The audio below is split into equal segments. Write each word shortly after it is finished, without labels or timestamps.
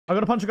I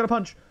got a punch. I got a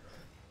punch.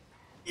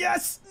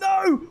 Yes!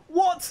 No!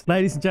 What?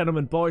 Ladies and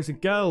gentlemen, boys and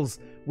girls,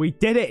 we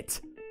did it.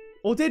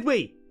 Or did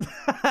we?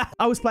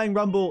 I was playing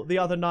Rumble the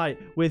other night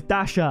with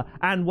Dasha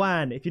and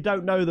Wan. If you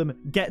don't know them,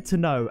 get to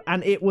know.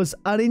 And it was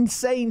an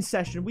insane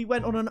session. We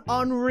went on an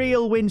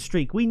unreal win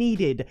streak. We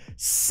needed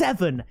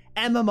 7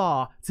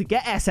 MMR to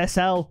get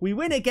SSL. We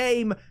win a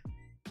game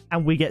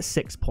and we get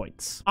 6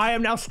 points. I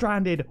am now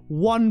stranded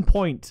 1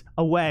 point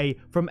away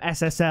from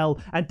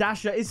SSL, and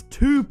Dasha is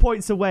 2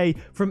 points away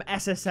from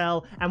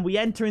SSL, and we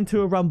enter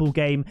into a Rumble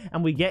game,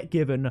 and we get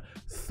given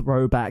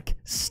Throwback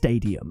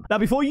Stadium. Now,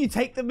 before you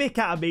take the mick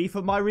out of me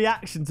for my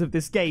reactions of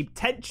this game,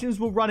 tensions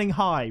were running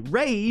high.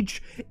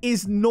 Rage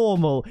is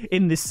normal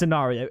in this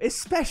scenario,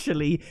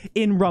 especially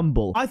in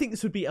Rumble. I think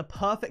this would be a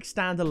perfect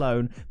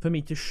standalone for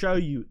me to show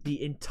you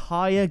the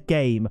entire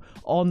game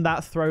on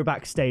that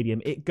Throwback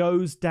Stadium. It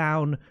goes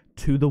down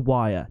to the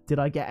wire. Did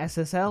I get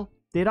SSL?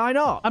 Did I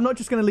not? I'm not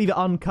just going to leave it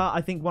uncut.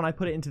 I think when I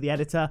put it into the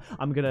editor,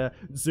 I'm going to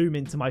zoom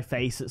into my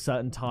face at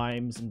certain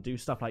times and do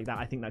stuff like that.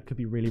 I think that could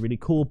be really, really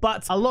cool.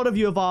 But a lot of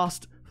you have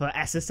asked for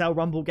SSL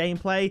Rumble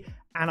gameplay,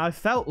 and I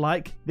felt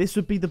like this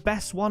would be the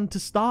best one to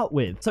start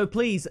with. So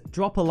please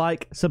drop a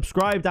like,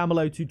 subscribe down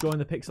below to join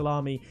the Pixel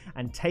Army,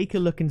 and take a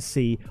look and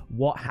see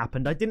what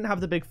happened. I didn't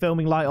have the big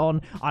filming light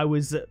on. I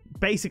was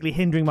basically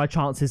hindering my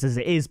chances as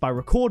it is by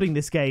recording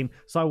this game,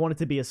 so I wanted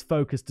to be as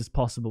focused as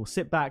possible.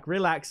 Sit back,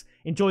 relax,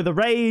 enjoy the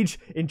rage,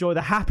 enjoy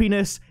the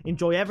happiness,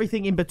 enjoy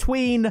everything in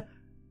between.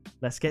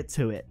 Let's get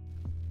to it.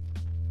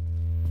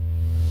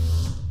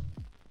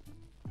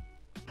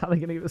 How are they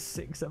going to give us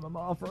 6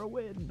 MMR for a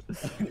win?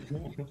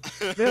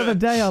 The other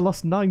day I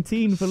lost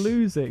 19 for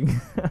losing.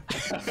 I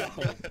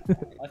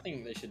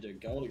think they should do a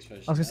goal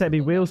explosion. I was going to say it'd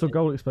be wheels or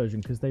goal explosion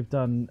because they've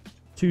done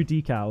 2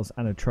 decals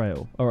and a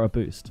trail or a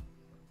boost.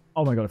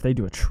 Oh my god, if they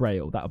do a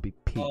trail, that would be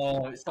peak.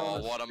 Oh, it's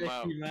what a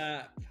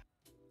map.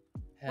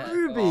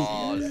 Ruby!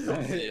 Oh,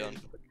 Leon.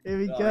 Here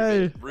we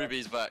go.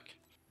 Ruby's back.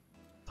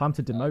 Time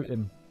to demote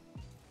him.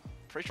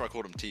 Pretty sure I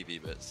called him TV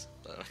Bits.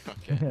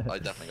 Okay, I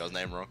definitely got his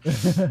name wrong.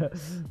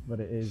 But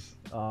it is.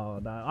 Oh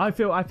no, I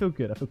feel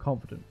good. I feel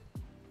confident.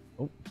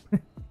 Oh. Yeah,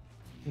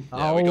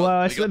 I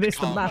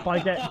missed the map. I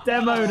get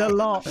demoed a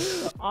lot.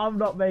 I'm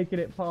not making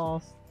it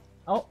past.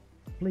 Oh,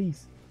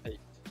 please.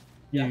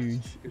 Huge.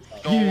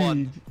 Go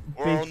on.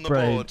 We're Big on the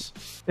brain. board.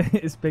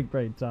 It's big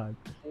brain time.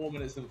 4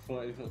 minutes and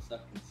 44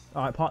 seconds.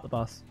 All right, park the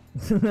bus.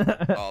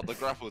 Oh, the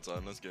grapple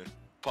time. Let's go.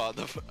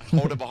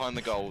 Hold it behind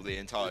the goal the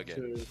entire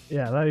game.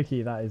 Yeah, low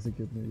key, that is a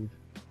good move.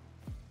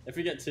 If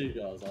we get 2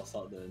 goals, I'll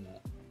start doing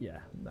that. Yeah,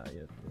 no,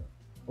 yeah.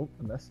 Oh,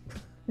 I missed.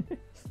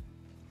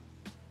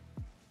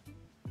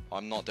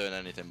 I'm not doing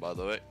anything, by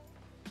the way.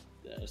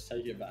 Yeah, just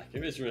take it back.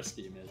 If it's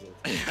risky, you may as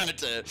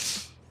well.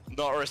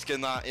 Not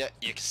risking that. Yeah,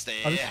 you can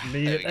stay. I'll just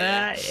leave it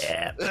there.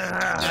 Yeah.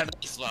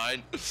 It's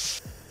fine.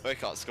 We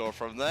can't score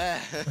from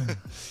there.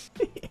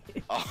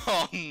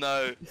 Oh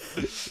no.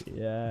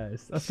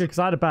 Yes, that's good because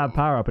I had a bad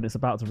power up and it's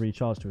about to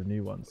recharge to a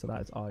new one, so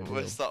that is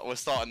ideal. We're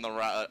starting the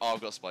rat. Oh,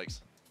 I've got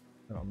spikes.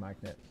 I got a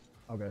magnet.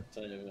 I'll go.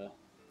 So,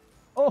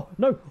 Oh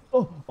no!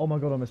 Oh my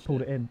god! I almost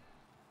pulled it in.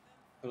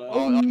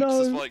 Oh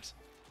no! The spikes.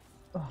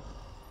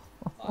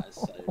 that is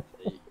so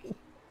peak.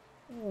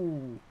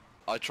 Ooh.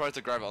 I tried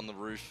to grab it on the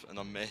roof and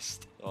I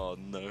missed. Oh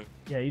no.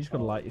 Yeah, you just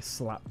gotta like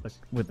slap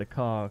with the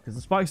car because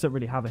the spikes don't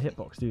really have a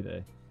hitbox, do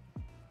they?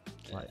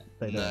 Like,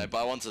 they No, don't. but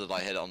I wanted to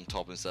like hit it on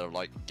top instead of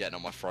like getting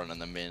on my front and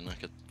then being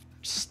like a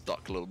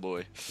stuck little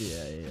boy.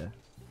 Yeah.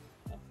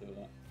 I feel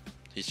that.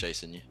 He's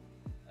chasing you.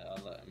 Yeah, I'll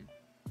let him.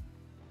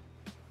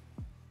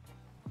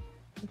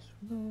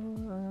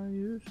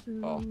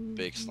 Oh,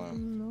 big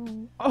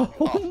slam.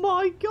 Oh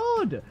my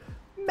god!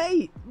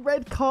 Mate,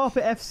 red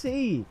carpet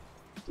FC!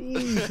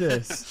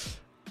 Jesus!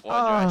 Why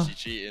are you actually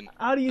cheating?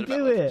 How do you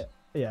do it?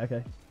 Yeah,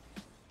 okay.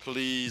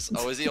 Please.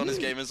 Oh, is he on his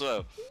game as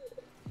well?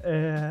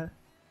 Yeah.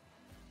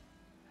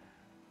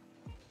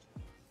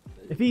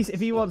 If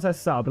he wants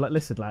SSL, I'll be like,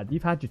 listen, lad,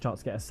 you've had your chance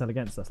to get SSL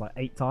against us like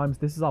 8 times.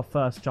 This is our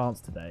first chance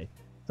today.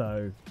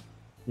 So,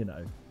 you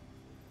know.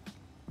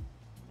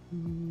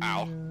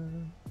 Ow.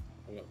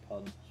 I got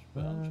punched,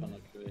 but I'm trying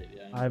to create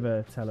the angle. I have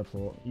a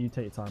teleport. You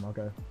take your time, I'll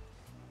go.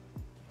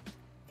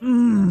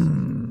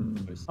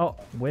 Oh,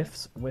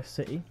 whiffs. Whiff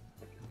City.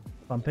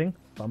 Bumping.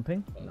 Nice.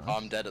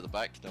 I'm dead at the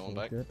back. No one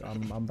back. Good.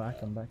 I'm back.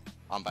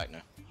 I'm back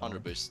now.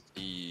 100 boost.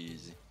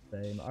 Easy.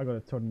 Same. I got a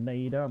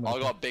tornado. I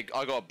got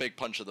a big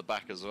punch at the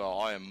back as well.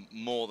 I am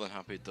more than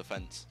happy to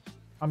defense.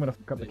 I'm gonna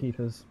fuck up the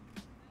keepers.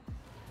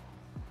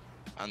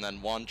 And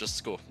then one, just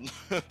score.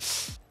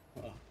 Froze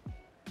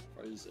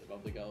it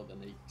above the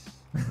golden eeks.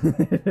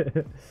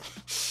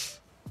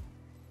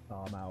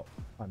 Oh, I'm out.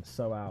 I'm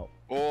so out.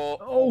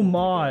 Oh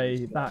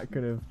my! That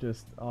could have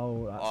just.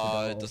 Oh, that's.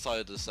 I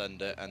decided to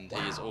send it, and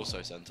he's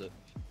also sent it.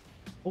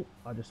 Oh,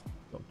 I just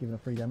got given a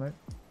free demo.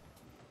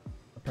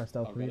 I pressed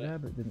L3 there,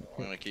 but it didn't.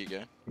 I'm gonna keep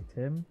going. Hit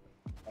him.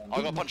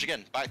 I got a punch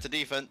again. Back to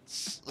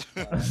defense.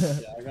 Yeah,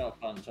 I got a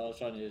punch. I was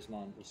trying to use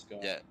mine for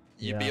score. Yeah,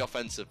 you be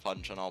offensive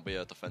punch, and I'll be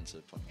a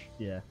defensive punch.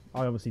 Yeah,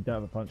 I obviously don't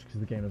have a punch because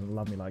the game doesn't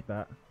love me like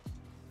that.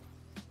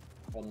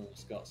 One of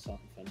them's got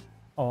something.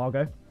 Oh, I'll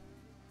go.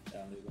 Yeah,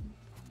 I'll leave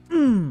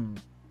them.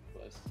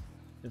 Close.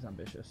 It's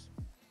ambitious.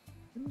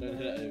 Don't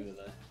hit it over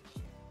there.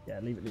 Yeah,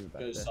 leave it back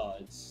Go there.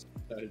 sides.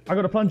 I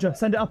got a plunger.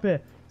 Send it up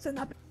here. Send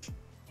that bitch.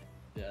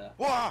 Yeah.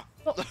 Wah!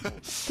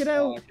 Get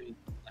out.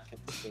 I can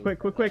still Quick.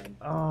 put it down.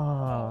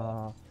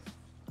 Ah.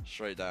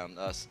 Straight down.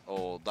 That's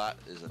that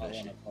is an I issue.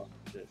 wanna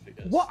punch it if it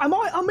goes. What?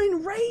 I'm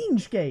in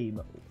range,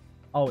 game.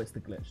 Oh, it's the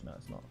glitch. No,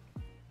 it's not.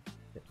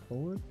 Hit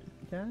forward if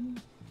you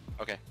can.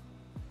 Okay.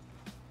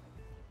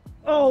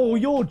 Oh,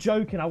 you're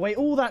joking. I wait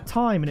all that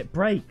time and it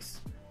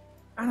breaks.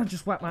 And I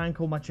just whack my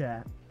ankle on my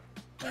chair.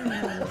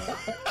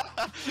 Oh,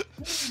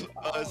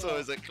 it's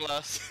always a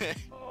classic.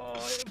 Oh,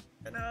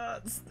 it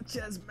hurts. The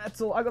chair's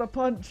metal. I got a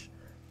punch.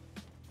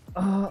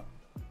 Oh,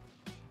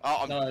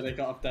 No, they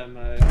got up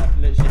demo. I've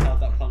literally had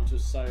that punch for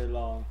so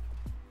long.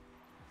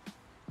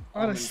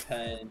 I I'm had in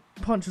a pain.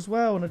 punch as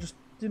well, and I just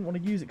didn't want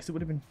to use it because it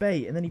would have been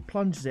bait. And then he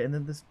plunges it, and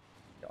then this.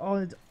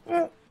 Oh,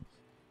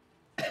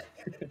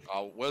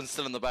 oh, one's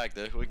still in the bag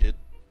though. We're good.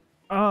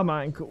 oh,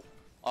 my ankle.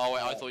 Oh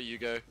wait, I thought you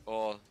go.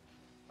 Or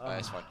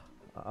it's fine.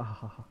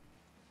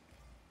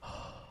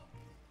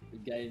 The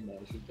game though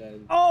should go.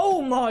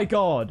 Oh my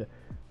god!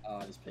 Oh,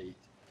 it's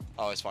peaked.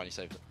 Oh, it's fine. You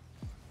saved it.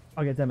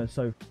 I get demoed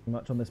so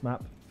much on this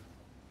map.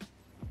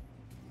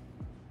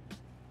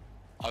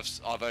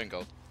 I've owned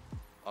gold.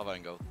 I've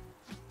owned gold.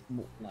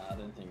 Nah, I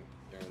don't think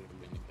you're going to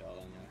win the goal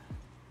anyway.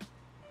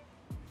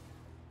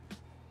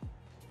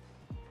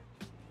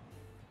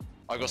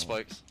 I got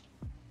spikes.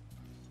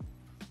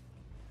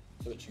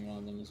 Switching one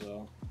of them as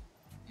well.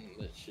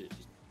 Literally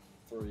just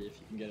 3 if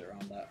you can get it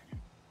around that.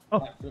 Oh,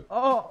 Backflip.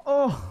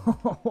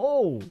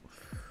 oh.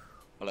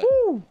 Hello.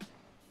 Woo.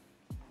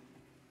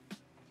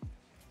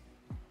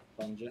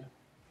 Plunger.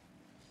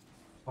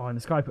 Oh, and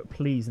this guy put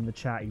please in the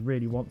chat. He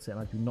really wants it, and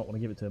I do not want to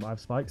give it to him. I have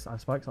spikes. I'll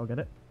get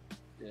it.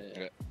 Yeah.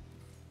 Okay.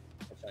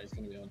 Okay, he's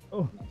going to be on.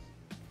 Oh. Nice.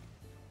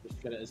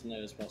 Just get it as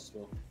near as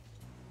possible.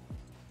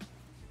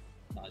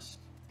 Nice.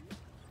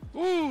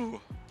 Woo!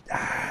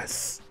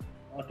 Yes.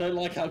 I don't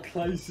like how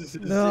close this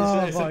is.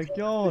 Oh It's my a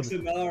god.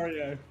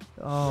 scenario.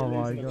 Oh It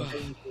my is in a god.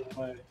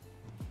 painful way.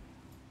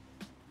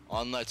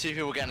 Oh no, 2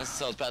 people getting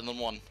SSL is better than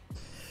 1.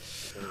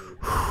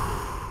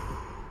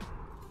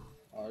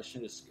 Oh, I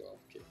should have scored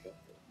kick up.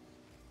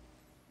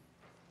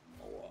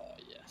 Oh,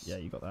 yes. Yeah,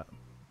 you got that.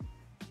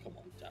 Come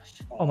on, Dash.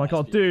 Oh my that's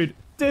god, beautiful.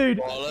 dude.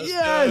 Oh, let's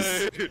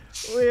Yes. go.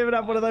 We haven't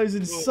had one of those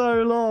in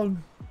so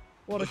long.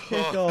 What a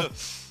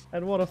kickoff.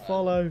 And what a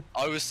follow.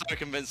 I was so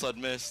convinced I'd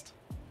missed.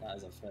 That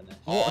is a finish.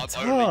 Oh, What a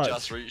I've only touch.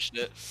 just reached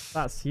it.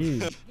 That's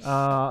huge.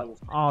 I'll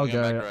I'm go.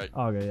 gonna make right.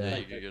 I'll go, yeah. Yeah,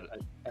 you go good.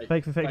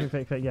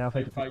 Fake. Yeah, I'll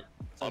fake.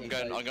 I'm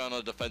going on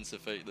a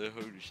defensive fake though.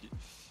 Holy shit.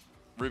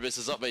 Rubis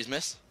is up, but he's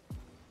missed.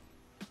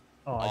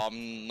 Oh, I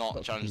I'm not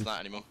got challenging that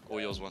anymore. Or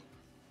yours one.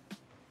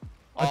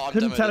 I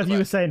couldn't tell if you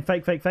were saying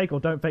fake or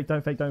don't fake. I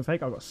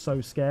got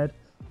so scared.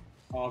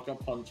 Oh, I've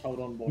got punch. Hold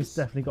on, boys. He's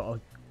definitely got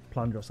a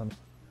plunger or something.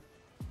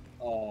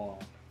 Oh.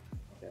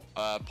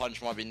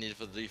 Punch might be needed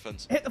for the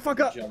defense. Hit the fuck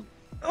up. Jump.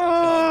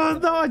 Oh,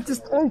 no, I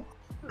just...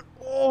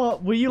 Oh,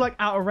 were you like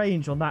out of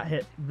range on that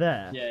hit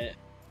there? Yeah.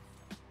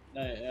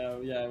 No,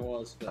 yeah, it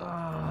was. But,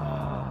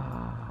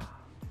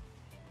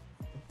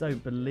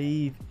 Don't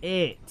believe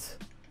it.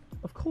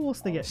 Of course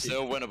they get...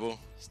 Still winnable.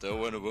 Still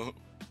winnable.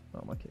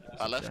 Oh, my kid.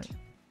 I left.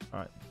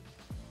 Alright.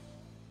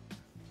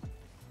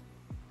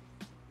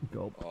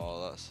 Gulp.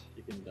 Oh, that's...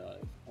 you can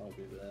dive. I'll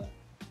be there.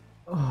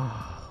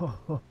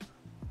 Oh.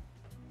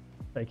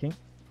 Faking.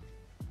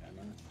 Yeah,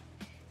 man.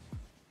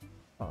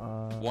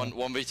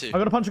 1v2. I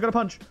got a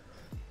punch.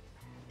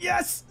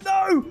 Yes!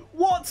 No!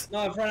 What? No,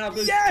 I've run out of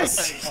this.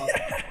 Yes!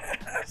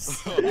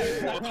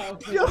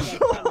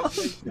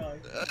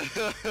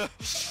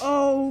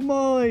 Oh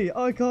my!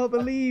 I can't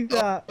believe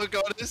that. Oh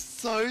god, it's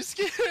so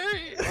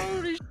scary.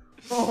 Holy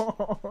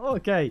Oh,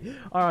 okay.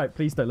 All right.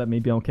 Please don't let me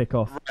be on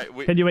kickoff.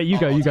 Right, Can you wait? You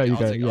go. I'll You go. take You it,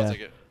 go. I'll take it, I'll Yeah.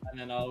 take it. And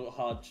then I'll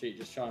hard cheat,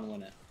 just try and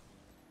win it.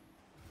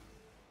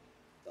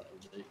 That'll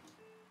do.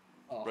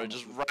 Oh, Bro,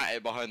 just rat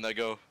it behind their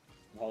goal.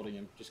 I'm holding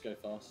him. Just go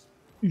fast.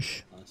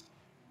 Oosh. Nice.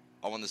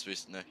 I want this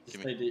boost. No, Just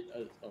give stay me. deep.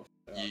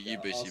 You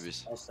boost, you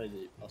boost. I'll stay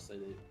deep. I'll stay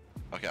deep.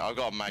 Okay, I've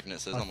got a magnet,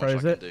 so there's I not much I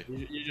froze can it.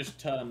 do. You just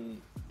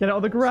turn. Get it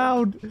on the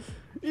ground.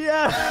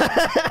 Yes.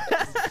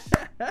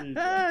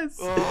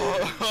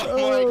 Oh,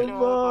 Oh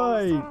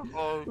god. my.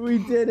 Oh, We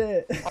did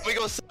it. oh, we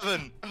got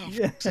 7. Oh,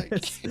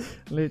 Yes.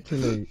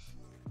 Literally.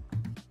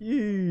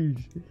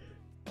 Huge.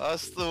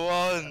 that's the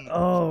one.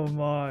 Oh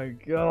my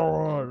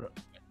god.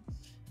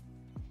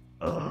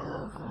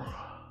 Oh.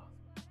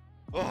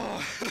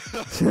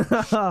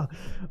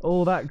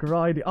 All that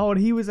grinding. Oh, and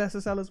he was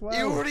SSL as well.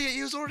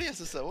 he was already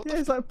SSL. What Yeah, the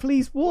it's like,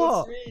 please,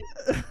 what?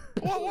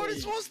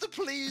 what's the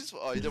please?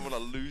 Oh, you don't want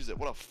to lose it.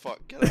 What a fuck.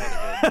 Get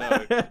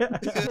out of here.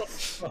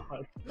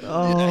 No.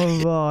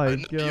 Oh my I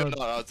know you're god. not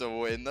allowed to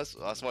win. That's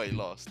why he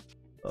lost.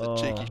 The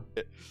cheeky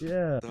shit.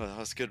 Yeah. Oh, that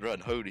was a good run.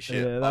 Holy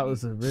shit. Yeah, that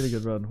was a really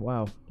good run.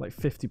 Wow. Like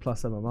 50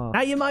 plus MMR.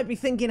 Now you might be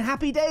thinking,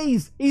 happy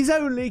days. He's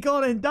only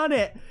gone and done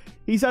it.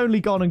 He's only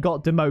gone and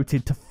got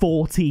demoted to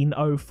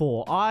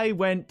 1404. I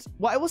went,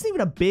 well, it wasn't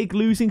even a big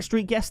losing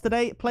streak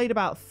yesterday. Played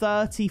about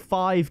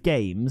 35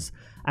 games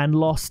and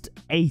lost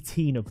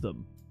 18 of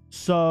them.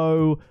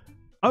 So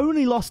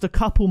only lost a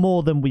couple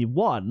more than we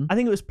won. I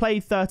think it was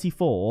played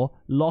 34,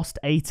 lost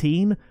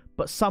 18.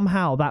 But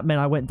somehow that meant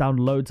I went down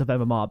loads of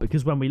MMR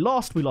because when we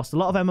lost a lot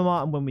of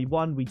MMR, and when we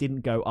won, we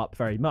didn't go up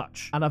very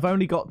much. And I've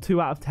only got 2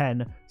 out of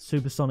 10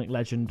 Supersonic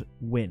Legend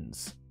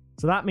wins.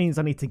 So that means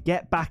I need to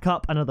get back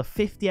up another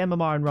 50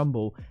 MMR in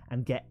Rumble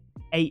and get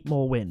 8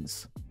 more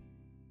wins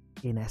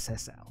in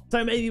SSL.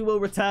 So maybe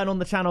we'll return on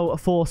the channel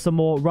for some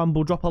more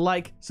Rumble. Drop a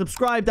like,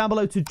 subscribe down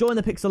below to join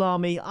the Pixel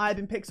Army. I've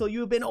been Pixel,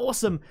 you have been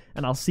awesome,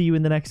 and I'll see you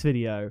in the next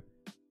video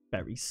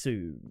very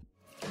soon.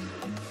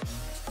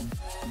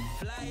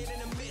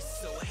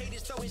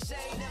 Throwing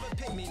shade, never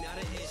pick me, not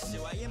an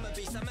issue. I am a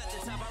beast, I'm at the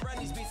top, I run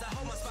these beats, I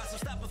hold my spot, so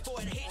stop before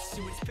it hits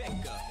you. It's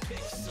pick up,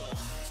 pixel.